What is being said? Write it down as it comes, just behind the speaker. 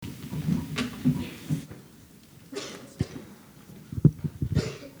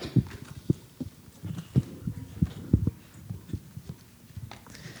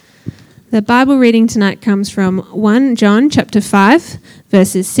The Bible reading tonight comes from 1 John chapter 5,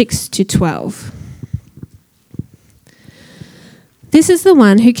 verses 6 to 12. This is the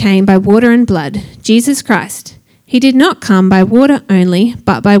one who came by water and blood, Jesus Christ. He did not come by water only,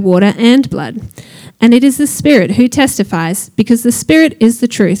 but by water and blood. And it is the Spirit who testifies, because the Spirit is the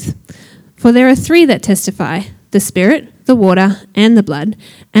truth. For there are three that testify, the Spirit, the water, and the blood,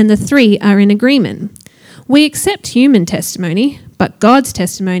 and the three are in agreement. We accept human testimony, but God's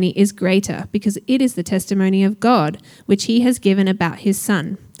testimony is greater, because it is the testimony of God, which he has given about his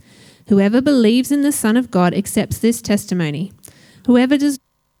Son. Whoever believes in the Son of God accepts this testimony. Whoever does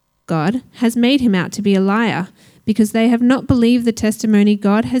not God has made him out to be a liar, because they have not believed the testimony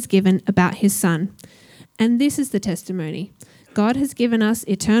God has given about his Son. And this is the testimony. God has given us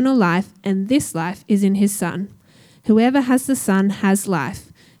eternal life, and this life is in his Son. Whoever has the Son has life.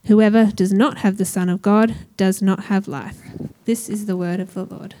 Whoever does not have the Son of God does not have life. This is the word of the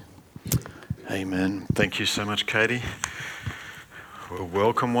Lord. Amen. Thank you so much, Katie. Well,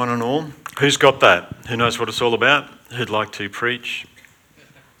 welcome one and all. Who's got that? Who knows what it's all about? Who'd like to preach?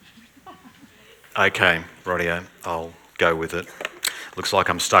 Okay, rightio. I'll go with it. Looks like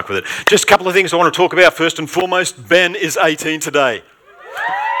I'm stuck with it. Just a couple of things I want to talk about. First and foremost, Ben is 18 today.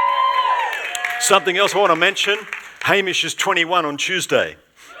 Something else I want to mention, Hamish is 21 on Tuesday.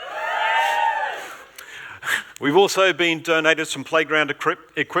 We've also been donated some playground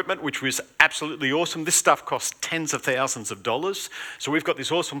equipment, which was absolutely awesome. This stuff costs tens of thousands of dollars. So we've got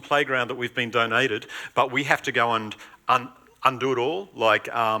this awesome playground that we've been donated, but we have to go and undo it all,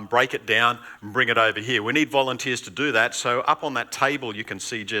 break it down and bring it over here. We need volunteers to do that. So up on that table you can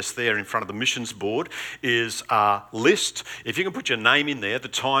see just there in front of the missions board is a list. If you can put your name in there, the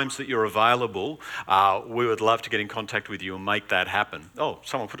times that you're available, we would love to get in contact with you and make that happen. Oh,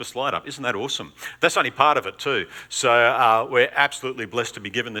 someone put a slide up. Isn't that awesome? That's only part of it too. So we're absolutely blessed to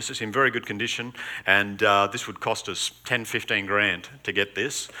be given this. It's in very good condition, and this would cost us 10, 15 grand to get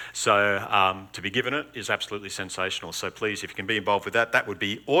this. So to be given it is absolutely sensational. So please, if you can be involved with that, that would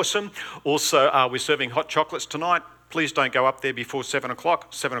be awesome. Also, we're serving hot chocolates tonight. Please don't go up there before 7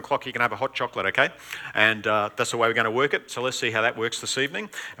 o'clock. 7 o'clock you can have a hot chocolate, okay? And that's the way we're going to work it. So let's see how that works this evening,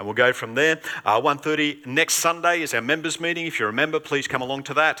 and we'll go from there. 1:30 next Sunday is our members meeting. If you're a member, please come along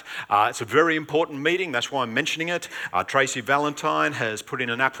to that. It's a very important meeting. That's why I'm mentioning it. Tracy Valentine has put in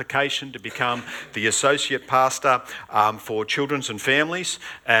an application to become the associate pastor for children's and families.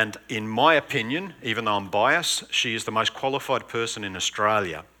 And in my opinion, even though I'm biased, she is the most qualified person in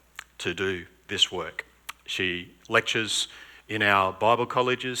Australia to do this work. She lectures in our Bible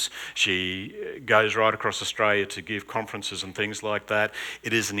colleges. She goes right across Australia to give conferences and things like that.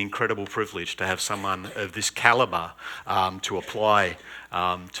 It is an incredible privilege to have someone of this calibre to apply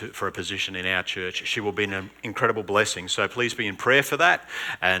for a position in our church. She will be an incredible blessing. So please be in prayer for that.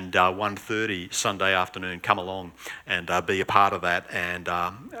 And 1:30 Sunday afternoon, come along and be a part of that and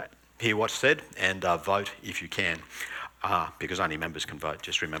hear what's said and vote if you can, because only members can vote.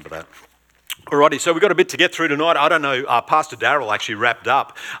 Just remember that. Alrighty, so we've got a bit to get through tonight. I don't know, Pastor Darryl actually wrapped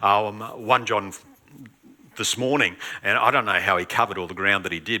up 1 John this morning, and I don't know how he covered all the ground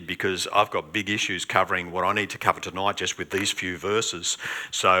that he did, because I've got big issues covering what I need to cover tonight just with these few verses.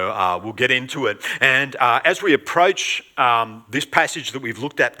 So we'll get into it. And as we approach this passage that we've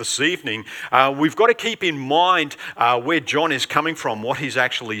looked at this evening, we've got to keep in mind where John is coming from, what he's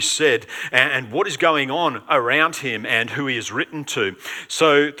actually said, and what is going on around him and who he is written to.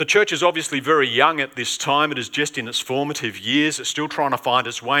 So the church is obviously very young at this time. It is just in its formative years. It's still trying to find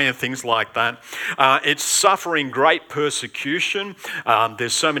its way and things like that. It's suffering great persecution.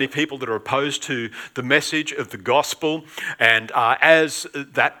 There's so many people that are opposed to the message of the gospel, and as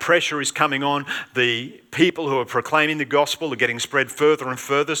that pressure is coming on, the people who are proclaiming the gospel are getting spread further and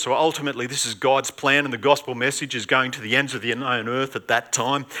further. So ultimately this is God's plan, and the gospel message is going to the ends of the known earth at that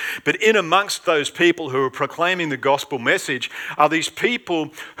time. But in amongst those people who are proclaiming the gospel message are these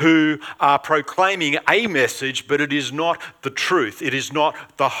people who are proclaiming a message, but it is not the truth. It is not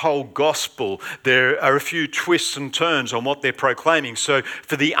the whole gospel. There are a few twists and turns on what they're proclaiming. So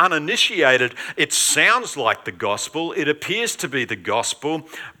for the uninitiated, it sounds like the gospel. It appears to be the gospel,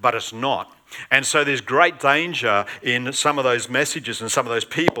 but it's not. And so there's great danger in some of those messages and some of those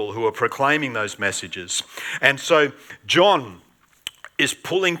people who are proclaiming those messages. And so John is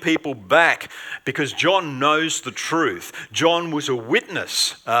pulling people back because John knows the truth. John was a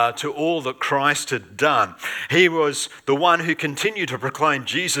witness to all that Christ had done. He was the one who continued to proclaim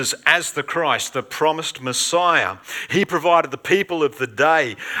Jesus as the Christ, the promised Messiah. He provided the people of the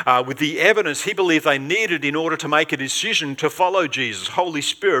day with the evidence he believed they needed in order to make a decision to follow Jesus. Holy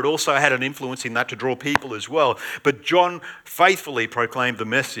Spirit also had an influence in that to draw people as well. But John faithfully proclaimed the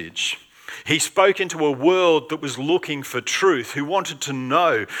message. He spoke into a world that was looking for truth, who wanted to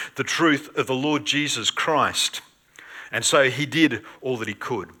know the truth of the Lord Jesus Christ. And so he did all that he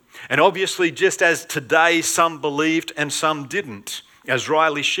could. And obviously, just as today some believed and some didn't, as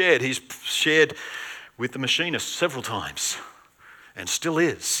Riley shared, he's shared with the machinist several times and still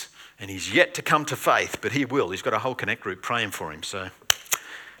is. And he's yet to come to faith, but he will. He's got a whole Connect group praying for him, so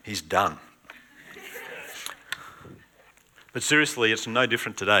he's done. But seriously, it's no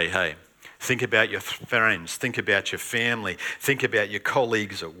different today, hey? Think about your friends, think about your family, think about your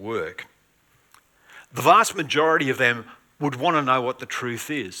colleagues at work. The vast majority of them would want to know what the truth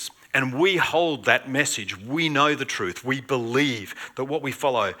is. And we hold that message. We know the truth. We believe that what we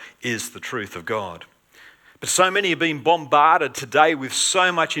follow is the truth of God. But so many have been bombarded today with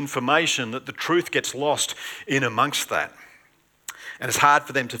so much information that the truth gets lost in amongst that. And it's hard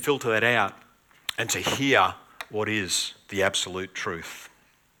for them to filter that out and to hear what is the absolute truth.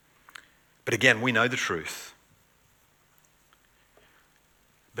 But again, we know the truth.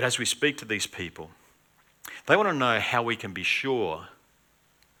 But as we speak to these people, they want to know how we can be sure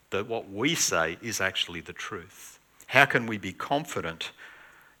that what we say is actually the truth. How can we be confident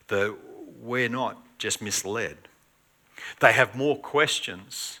that we're not just misled? They have more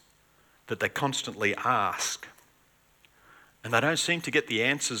questions that they constantly ask, and they don't seem to get the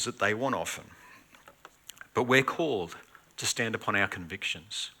answers that they want often. But we're called to stand upon our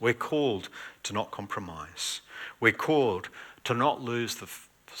convictions. We're called to not compromise. We're called to not lose the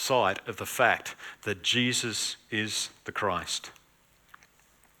sight of the fact that Jesus is the Christ.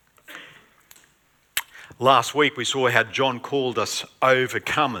 Last week we saw how John called us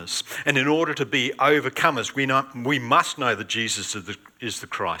overcomers. And in order to be overcomers, we must know that Jesus is the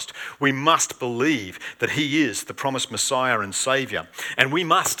Christ. We must believe that he is the promised Messiah and Saviour. And we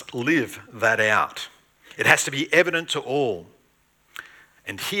must live that out. It has to be evident to all.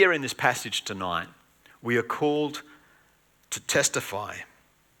 And here in this passage tonight, we are called to testify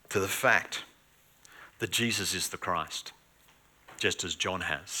to the fact that Jesus is the Christ, just as John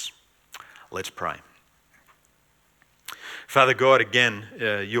has. Let's pray. Father God, again,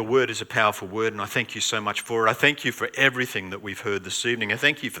 your word is a powerful word, and I thank you so much for it. I thank you for everything that we've heard this evening. I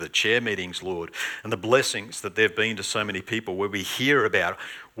thank you for the chair meetings, Lord, and the blessings that they've been to so many people, where we hear about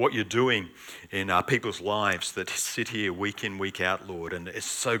what you're doing in people's lives that sit here week in, week out, Lord, and it's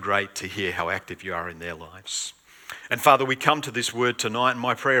so great to hear how active you are in their lives. And Father, we come to this word tonight, and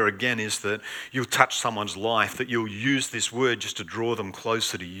my prayer again is that you'll touch someone's life, that you'll use this word just to draw them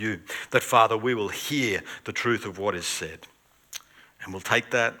closer to you, that, Father, we will hear the truth of what is said. And we'll take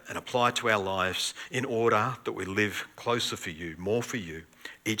that and apply it to our lives in order that we live closer for you, more for you,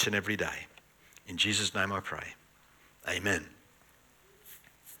 each and every day. In Jesus' name I pray. Amen.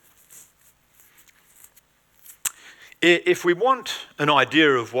 If we want an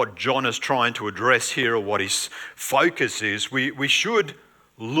idea of what John is trying to address here, or what his focus is, we should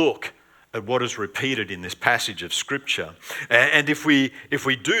look at what is repeated in this passage of Scripture. And if we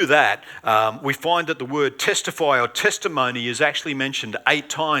do that, we find that the word testify or testimony is actually mentioned 8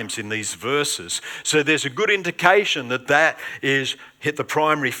 times in these verses. So there's a good indication that that is the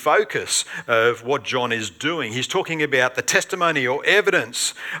primary focus of what John is doing. He's talking about the testimony or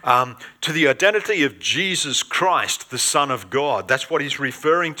evidence to the identity of Jesus Christ, the Son of God. That's what he's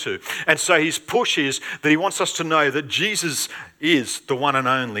referring to. And so his push is that he wants us to know that Jesus is the one and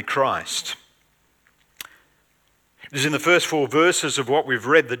only Christ. It is in the first 4 verses of what we've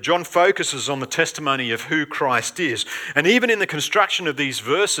read that John focuses on the testimony of who Christ is. And even in the construction of these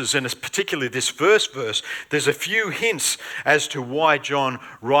verses, and particularly this first verse, there's a few hints as to why John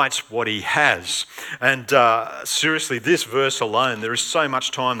writes what he has. And seriously, this verse alone, there is so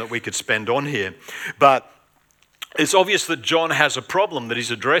much time that we could spend on here. But it's obvious that John has a problem that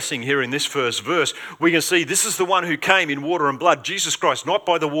he's addressing here in this first verse. We can see this is the one who came in water and blood, Jesus Christ, not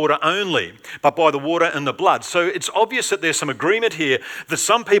by the water only, but by the water and the blood. So it's obvious that there's some agreement here that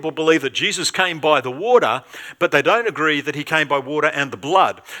some people believe that Jesus came by the water, but they don't agree that he came by water and the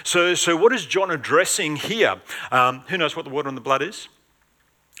blood. So what is John addressing here? Who knows what the water and the blood is?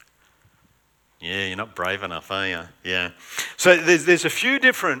 Yeah, you're not brave enough, are you? Yeah. So there's a few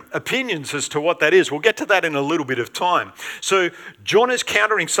different opinions as to what that is. We'll get to that in a little bit of time. So John is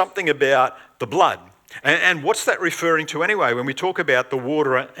countering something about the blood. And what's that referring to anyway when we talk about the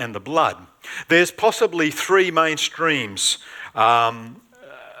water and the blood? There's possibly 3 main streams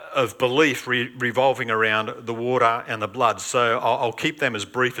of belief revolving around the water and the blood. So I'll keep them as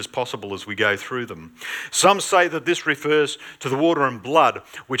brief as possible as we go through them. Some say that this refers to the water and blood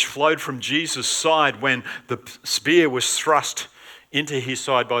which flowed from Jesus' side when the spear was thrust into his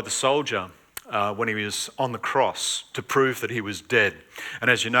side by the soldier when he was on the cross to prove that he was dead. And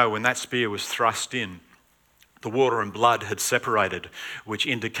as you know, when that spear was thrust in, the water and blood had separated, which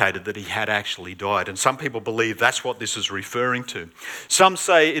indicated that he had actually died. And some people believe that's what this is referring to. Some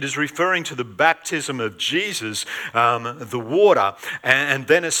say it is referring to the baptism of Jesus, the water, and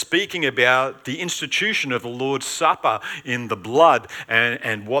then is speaking about the institution of the Lord's Supper in the blood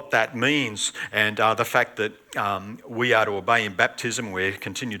and what that means, and the fact that we are to obey in baptism. We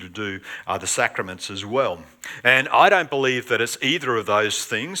continue to do the sacraments as well. And I don't believe that it's either of those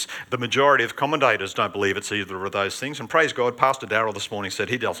things. The majority of commentators don't believe it's either of those things. And praise God, Pastor Darrell this morning said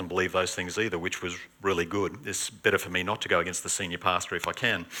he doesn't believe those things either, which was really good. It's better for me not to go against the senior pastor if I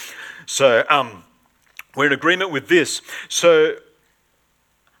can. So we're in agreement with this. So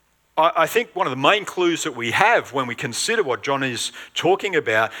I think one of the main clues that we have when we consider what John is talking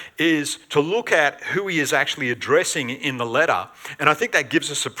about is to look at who he is actually addressing in the letter. And I think that gives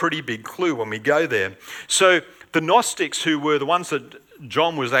us a pretty big clue when we go there. So the Gnostics, who were the ones that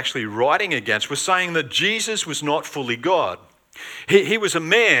John was actually writing against, were saying that Jesus was not fully God. He was a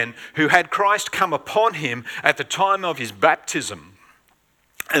man who had Christ come upon him at the time of his baptism.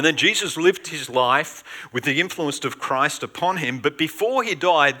 And then Jesus lived his life with the influence of Christ upon him, but before he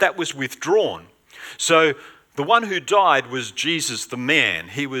died, that was withdrawn. So the one who died was Jesus the man.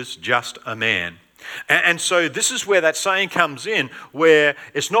 He was just a man. And so this is where that saying comes in, where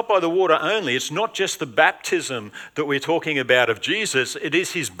it's not by the water only. It's not just the baptism that we're talking about of Jesus. It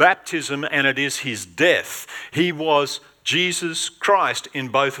is his baptism and it is his death. He was Jesus Christ in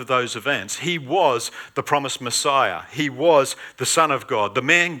both of those events. He was the promised Messiah. He was the Son of God, the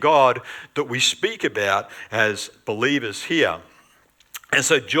man God that we speak about as believers here. And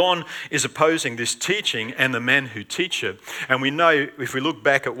so John is opposing this teaching and the men who teach it. And we know, if we look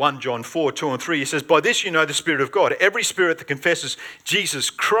back at 1 John 4, 2 and 3, he says, "By this you know the Spirit of God. Every spirit that confesses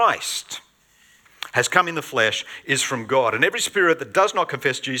Jesus Christ has come in the flesh is from God. And every spirit that does not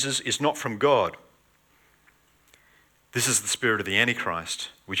confess Jesus is not from God. This is the spirit of the Antichrist,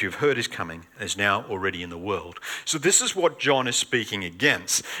 which you've heard is coming and is now already in the world." So this is what John is speaking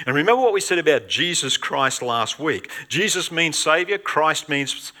against. And remember what we said about Jesus Christ last week. Jesus means Saviour, Christ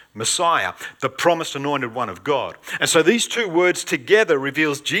means Messiah, the promised anointed one of God. And so these two words together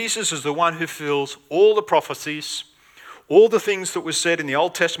reveals Jesus as the one who fulfills all the prophecies, all the things that were said in the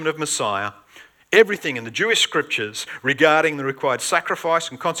Old Testament of Messiah, everything in the Jewish scriptures regarding the required sacrifice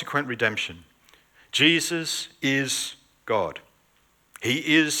and consequent redemption. Jesus is God.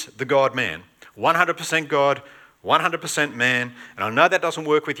 He is the God-man. 100% God, 100% man. And I know that doesn't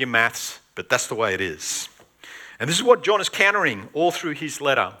work with your maths, but that's the way it is. And this is what John is countering all through his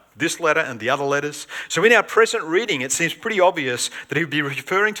letter, this letter and the other letters. So in our present reading, it seems pretty obvious that he would be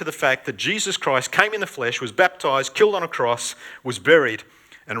referring to the fact that Jesus Christ came in the flesh, was baptized, killed on a cross, was buried,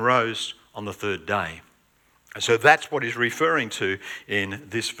 and rose on the third day. And so that's what he's referring to in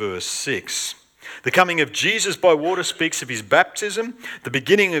this verse 6. The coming of Jesus by water speaks of his baptism, the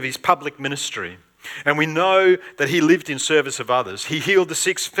beginning of his public ministry. And we know that he lived in service of others. He healed the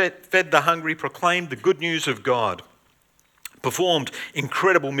sick, fed the hungry, proclaimed the good news of God, performed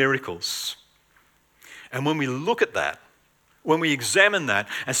incredible miracles. And when we look at that, when we examine that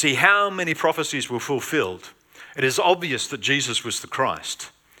and see how many prophecies were fulfilled, it is obvious that Jesus was the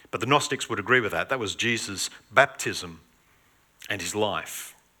Christ. But the Gnostics would agree with that. That was Jesus' baptism and his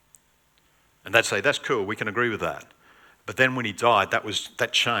life. And they'd say, that's cool, we can agree with that. But then when he died,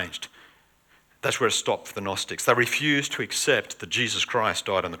 that changed. That's where it stopped for the Gnostics. They refused to accept that Jesus Christ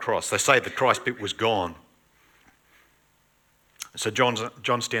died on the cross. They say the Christ bit was gone. So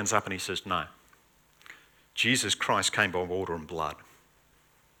John stands up and he says, no. Jesus Christ came by water and blood.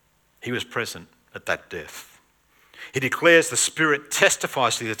 He was present at that death. He declares the Spirit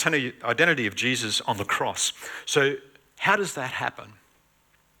testifies to the identity of Jesus on the cross. So how does that happen?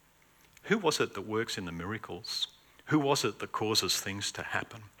 Who was it that works in the miracles? Who was it that causes things to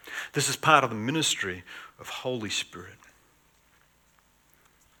happen? This is part of the ministry of Holy Spirit.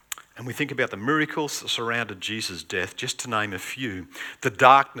 And we think about the miracles that surrounded Jesus' death, just to name a few. The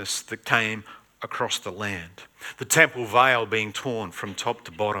darkness that came across the land. The temple veil being torn from top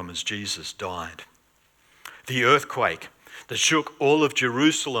to bottom as Jesus died. The earthquake that shook all of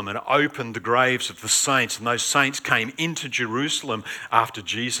Jerusalem and opened the graves of the saints, and those saints came into Jerusalem after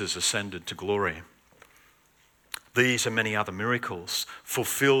Jesus ascended to glory. These and many other miracles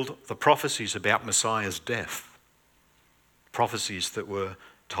fulfilled the prophecies about Messiah's death, prophecies that were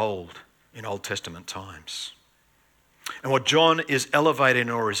told in Old Testament times. And what John is elevating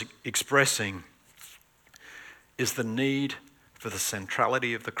or is expressing is the need for the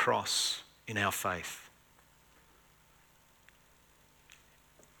centrality of the cross in our faith.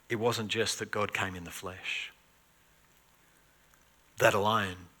 it wasn't just that God came in the flesh. That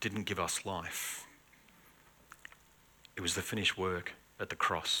alone didn't give us life. It was the finished work at the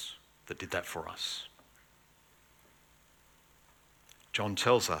cross that did that for us. John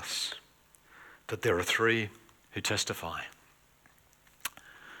tells us that there are three who testify.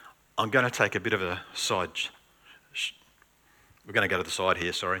 I'm going to take a bit of a side. We're going to go to the side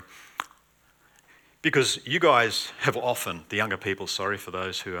here, sorry. Because you guys have often, the younger people, sorry for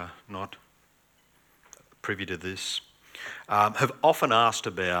those who are not privy to this, have often asked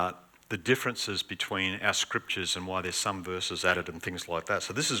about the differences between our scriptures and why there's some verses added and things like that.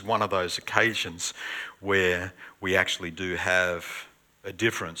 So this is one of those occasions where we actually do have a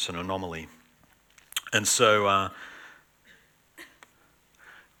difference, an anomaly. And so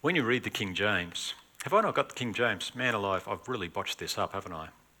when you read the King James, have I not got the King James? Man alive, I've really botched this up, haven't I?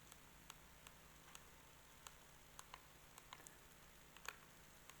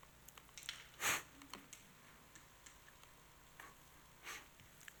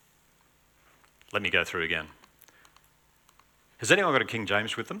 Let me go through again. Has anyone got a King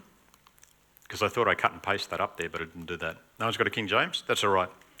James with them? Because I thought I cut and paste that up there, but I didn't do that. No one's got a King James? That's all right.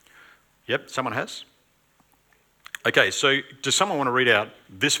 Yep, someone has. Okay, so does someone want to read out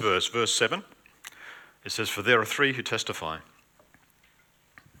this verse, verse 7? It says, "For there are three who testify." For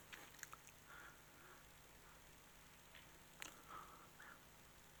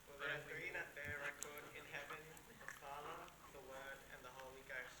there are three that bear record in heaven, the Father, the Word, and the Holy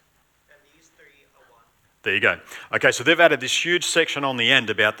Ghost, and these three are one. There you go. Okay, so they've added this huge section on the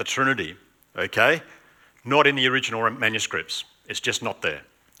end about the Trinity, okay? Not in the original manuscripts. It's just not there.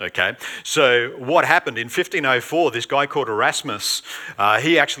 Okay, so what happened in 1504, this guy called Erasmus,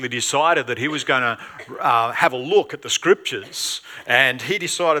 he actually decided that he was going to have a look at the scriptures, and he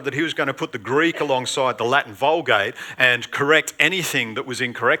decided that he was going to put the Greek alongside the Latin Vulgate and correct anything that was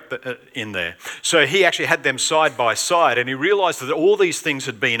incorrect in there. So he actually had them side by side, and he realised that all these things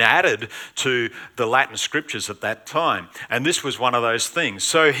had been added to the Latin scriptures at that time, and this was one of those things.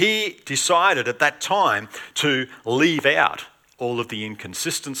 So he decided at that time to leave out all of the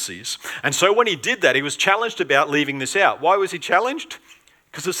inconsistencies. And so when he did that, he was challenged about leaving this out. Why was he challenged?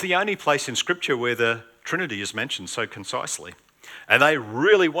 Because it's the only place in Scripture where the Trinity is mentioned so concisely. And they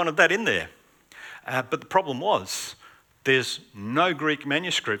really wanted that in there. But the problem was, there's no Greek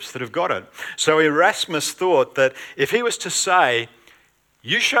manuscripts that have got it. So Erasmus thought that if he was to say,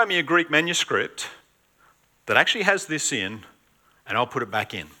 you show me a Greek manuscript that actually has this in, and I'll put it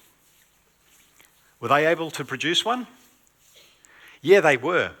back in. Were they able to produce one? Yeah, they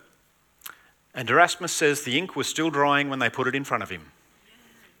were. And Erasmus says the ink was still drying when they put it in front of him.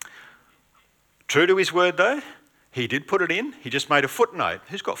 True to his word, though, he did put it in. He just made a footnote.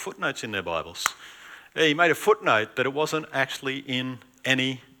 Who's got footnotes in their Bibles? He made a footnote that it wasn't actually in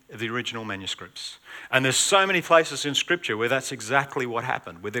any of the original manuscripts. And there's so many places in Scripture where that's exactly what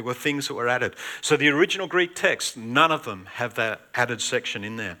happened, where there were things that were added. So the original Greek text, none of them have that added section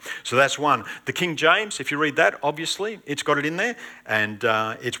in there. So that's one. The King James, if you read that, obviously, it's got it in there, and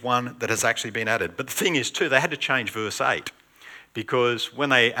it's one that has actually been added. But the thing is, too, they had to change verse 8. Because when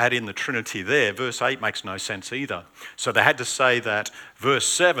they add in the Trinity there, verse 8 makes no sense either. So they had to say that verse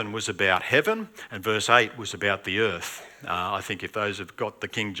 7 was about heaven and verse 8 was about the earth. I think if those have got the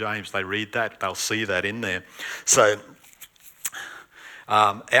King James, they read that, they'll see that in there. So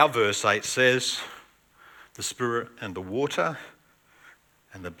our verse 8 says, the Spirit and the water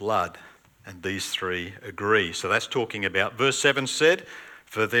and the blood, and these three agree. So that's talking about, verse 7 said,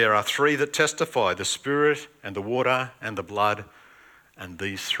 for there are three that testify, the Spirit and the water and the blood, and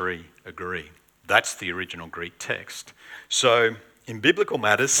these three agree. That's the original Greek text. So in biblical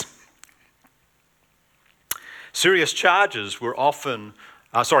matters, serious charges were often,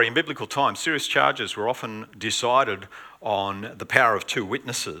 in biblical times, serious charges were often decided on the power of two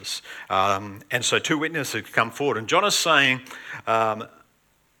witnesses. And so two witnesses come forward. And John is saying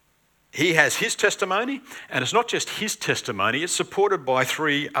he has his testimony, and it's not just his testimony, it's supported by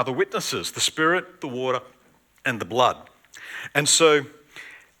three other witnesses, the Spirit, the water, and the blood. And so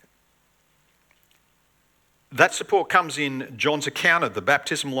that support comes in John's account of the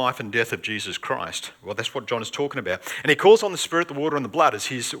baptism, life, and death of Jesus Christ. Well, that's what John is talking about. And he calls on the Spirit, the water, and the blood as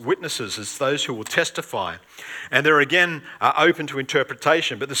his witnesses, as those who will testify. And they're again open to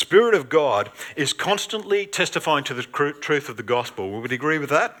interpretation. But the Spirit of God is constantly testifying to the truth of the gospel. Would we agree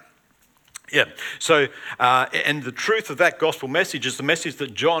with that? Yeah. So, and the truth of that gospel message is the message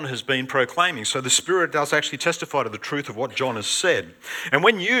that John has been proclaiming. So the Spirit does actually testify to the truth of what John has said. And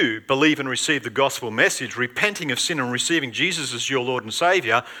when you believe and receive the gospel message, repenting of sin and receiving Jesus as your Lord and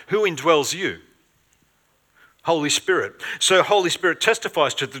Saviour, who indwells you? Holy Spirit. So Holy Spirit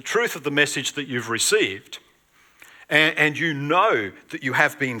testifies to the truth of the message that you've received, and you know that you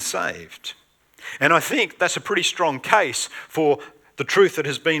have been saved. And I think that's a pretty strong case for the truth that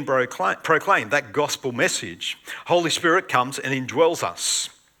has been proclaimed, that gospel message. Holy Spirit comes and indwells us.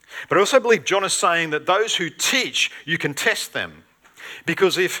 But I also believe John is saying that those who teach, you can test them.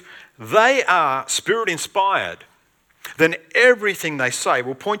 Because if they are Spirit-inspired, then everything they say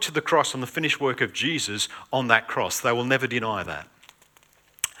will point to the cross and the finished work of Jesus on that cross. They will never deny that.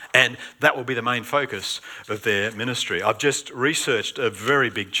 And that will be the main focus of their ministry. I've just researched a very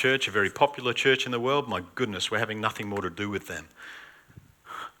big church, a very popular church in the world. My goodness, we're having nothing more to do with them.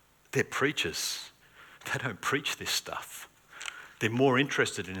 They're preachers. They don't preach this stuff. They're more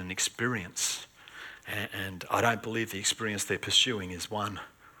interested in an experience. And I don't believe the experience they're pursuing is one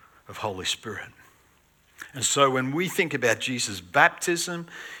of Holy Spirit. And so when we think about Jesus' baptism,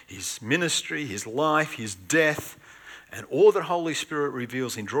 his ministry, his life, his death, and all that Holy Spirit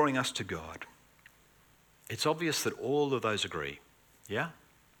reveals in drawing us to God, it's obvious that all of those agree. Yeah?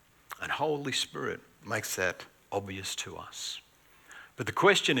 And Holy Spirit makes that obvious to us. But the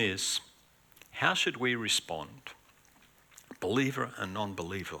question is, how should we respond? Believer and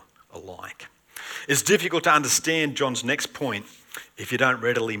non-believer alike. It's difficult to understand John's next point if you don't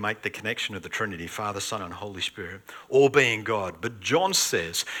readily make the connection of the Trinity, Father, Son, and Holy Spirit, all being God. But John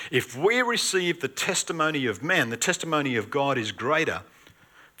says, if we receive the testimony of man, the testimony of God is greater,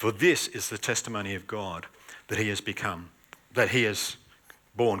 for this is the testimony of God that he has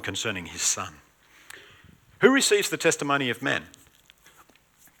borne concerning his Son. Who receives the testimony of man?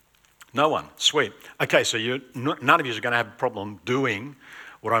 No one. Sweet. Okay, so none of you are going to have a problem doing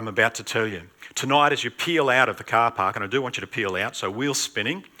what I'm about to tell you. Tonight, as you peel out of the car park, and I do want you to peel out, so wheels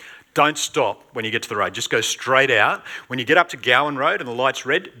spinning, don't stop when you get to the road. Just go straight out. When you get up to Gowan Road and the light's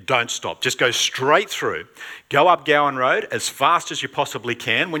red, don't stop. Just go straight through. Go up Gowan Road as fast as you possibly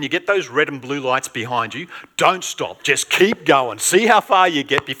can. When you get those red and blue lights behind you, don't stop. Just keep going. See how far you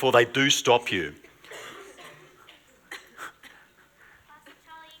get before they do stop you.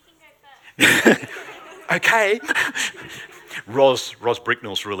 Okay. Ros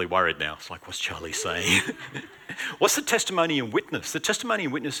Bricknell's really worried now. It's like, what's Charlie saying? What's the testimony and witness? The testimony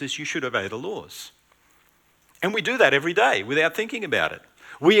and witness is you should obey the laws. And we do that every day without thinking about it.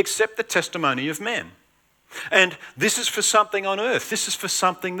 We accept the testimony of men. And this is for something on earth. This is for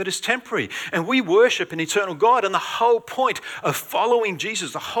something that is temporary. And we worship an eternal God. And the whole point of following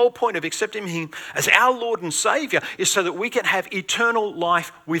Jesus, the whole point of accepting him as our Lord and Saviour is so that we can have eternal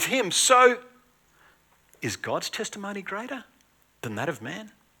life with him. So, is God's testimony greater than that of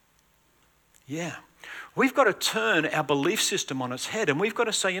man? Yeah. We've got to turn our belief system on its head, and we've got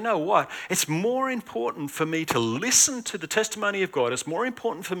to say, you know what? It's more important for me to listen to the testimony of God. It's more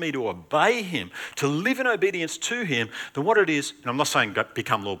important for me to obey him, to live in obedience to him, than what it is. And I'm not saying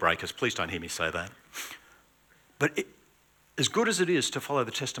become lawbreakers. Please don't hear me say that. But as good as it is to follow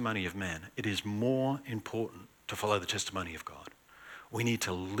the testimony of man, it is more important to follow the testimony of God. We need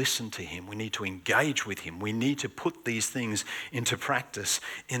to listen to him. We need to engage with him. We need to put these things into practice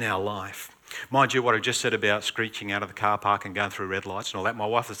in our life. Mind you, what I just said about screeching out of the car park and going through red lights and all that, my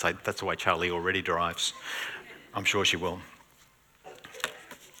wife would say, that's the way Charlie already drives. I'm sure she will.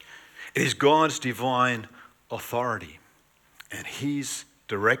 It is God's divine authority and his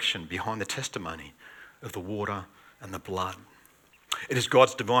direction behind the testimony of the water and the blood. It is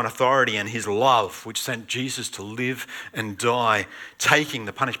God's divine authority and his love which sent Jesus to live and die, taking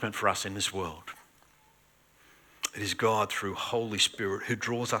the punishment for us in this world. It is God through Holy Spirit who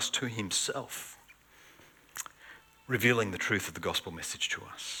draws us to himself, revealing the truth of the gospel message to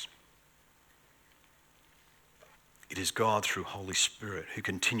us. It is God through Holy Spirit who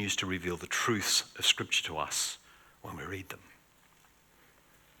continues to reveal the truths of Scripture to us when we read them.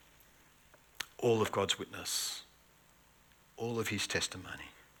 All of God's witness, all of his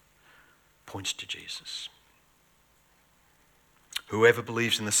testimony points to Jesus. Whoever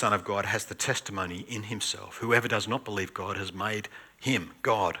believes in the Son of God has the testimony in himself. Whoever does not believe God has made him,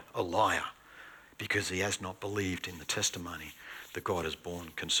 God, a liar, because he has not believed in the testimony that God has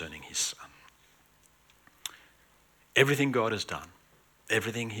borne concerning his Son. Everything God has done,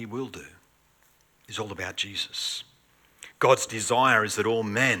 everything he will do, is all about Jesus. God's desire is that all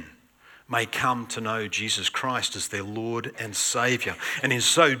men may come to know Jesus Christ as their Lord and Saviour. And in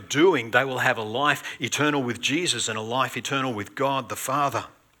so doing, they will have a life eternal with Jesus and a life eternal with God the Father.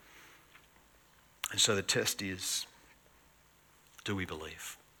 And so the test is, do we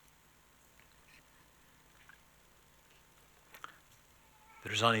believe?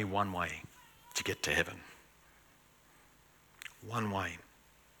 There is only one way to get to heaven. One way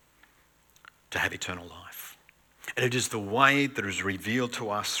to have eternal life. And it is the way that is revealed to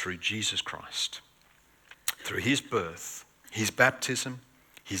us through Jesus Christ, through his birth, his baptism,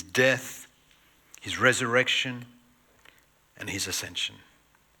 his death, his resurrection, and his ascension.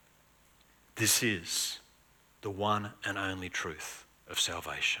 This is the one and only truth of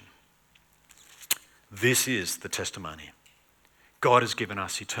salvation. This is the testimony. God has given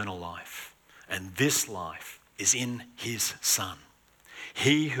us eternal life, and this life is in his Son.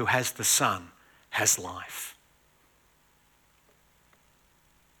 He who has the Son has life.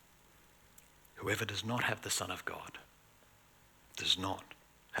 Whoever does not have the Son of God does not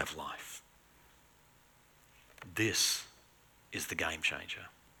have life. This is the game changer.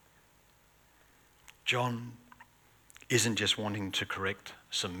 John isn't just wanting to correct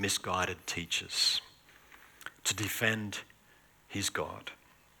some misguided teachers, to defend his God.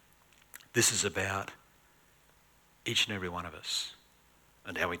 This is about each and every one of us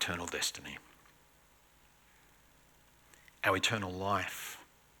and our eternal destiny. Our eternal life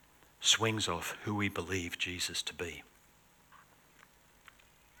swings off who we believe Jesus to be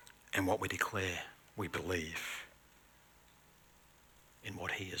and what we declare we believe in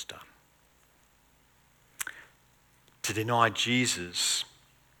what he has done. To deny Jesus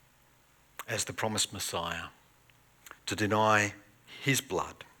as the promised Messiah, to deny his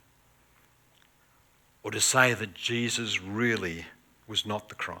blood, or to say that Jesus really was not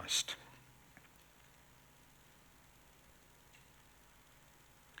the Christ,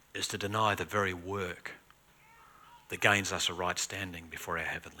 is to deny the very work that gains us a right standing before our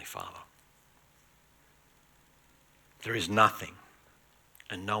Heavenly Father. There is nothing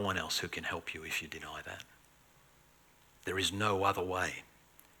and no one else who can help you if you deny that. There is no other way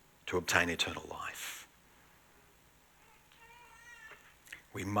to obtain eternal life.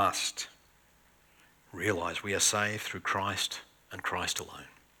 We must realize we are saved through Christ and Christ alone.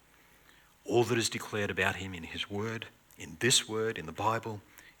 All that is declared about him in his word, in this word, in the Bible,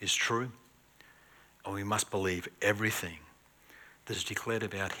 is true. And we must believe everything that is declared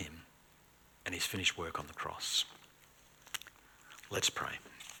about him and his finished work on the cross. Let's pray.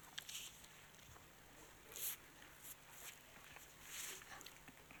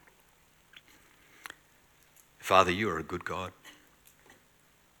 Father, you are a good God.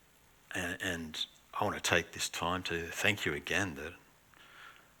 And I want to take this time to thank you again that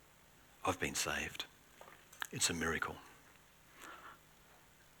I've been saved. It's a miracle.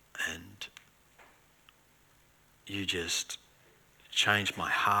 And you just changed my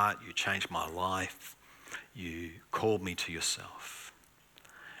heart, you changed my life, you called me to yourself.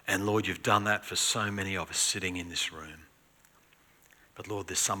 And Lord, you've done that for so many of us sitting in this room. But Lord,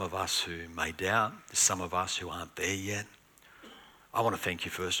 there's some of us who may doubt, there's some of us who aren't there yet. I want to thank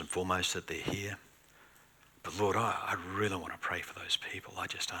you first and foremost that they're here. But Lord, I really want to pray for those people. I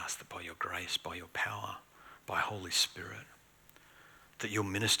just ask that by your grace, by your power, by Holy Spirit, that you'll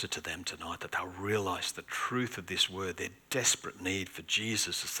minister to them tonight, that they'll realize the truth of this word, their desperate need for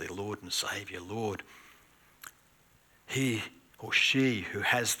Jesus as their Lord and Saviour. Lord, he or she who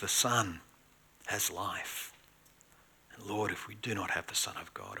has the Son has life. And Lord, if we do not have the Son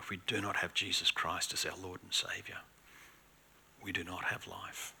of God, if we do not have Jesus Christ as our Lord and Saviour, we do not have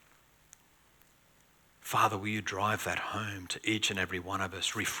life. Father, will you drive that home to each and every one of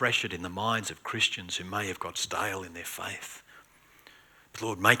us, refresh it in the minds of Christians who may have got stale in their faith. But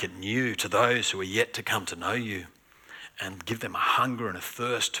Lord, make it new to those who are yet to come to know you, and give them a hunger and a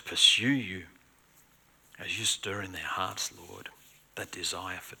thirst to pursue you as you stir in their hearts, Lord, that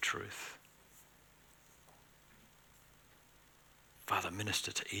desire for truth. Father,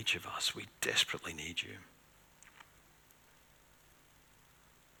 minister to each of us. We desperately need you.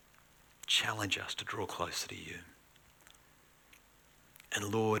 Challenge us to draw closer to you.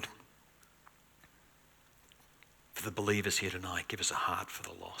 And Lord, for the believers here tonight, give us a heart for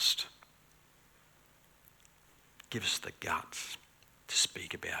the lost. Give us the guts to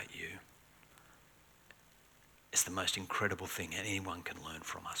speak about you. It's the most incredible thing anyone can learn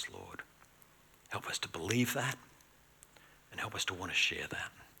from us, Lord. Help us to believe that and help us to want to share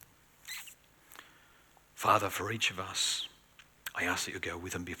that. Father, for each of us, I ask that you'll go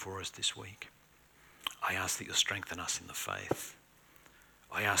with and before us this week. I ask that you'll strengthen us in the faith.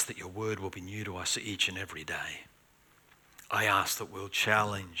 I ask that your word will be new to us each and every day. I ask that we'll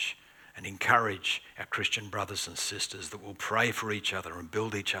challenge and encourage our Christian brothers and sisters, that we'll pray for each other and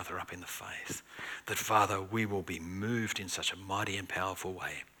build each other up in the faith. That, Father, we will be moved in such a mighty and powerful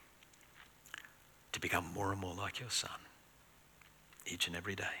way to become more and more like your Son each and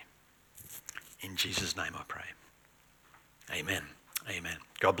every day. In Jesus' name I pray. Amen. Amen.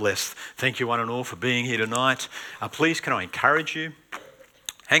 God bless. Thank you one and all for being here tonight. Please can I encourage you,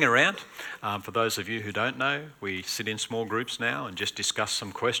 hang around. For those of you who don't know, we sit in small groups now and just discuss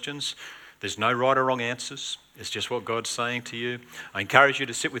some questions. There's no right or wrong answers. It's just what God's saying to you. I encourage you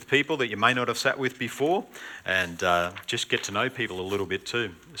to sit with people that you may not have sat with before and just get to know people a little bit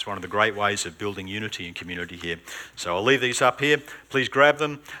too. It's one of the great ways of building unity and community here. So I'll leave these up here. Please grab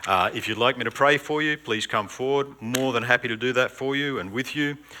them. If you'd like me to pray for you, please come forward. More than happy to do that for you and with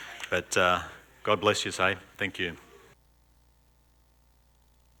you. But God bless you, say. Thank you.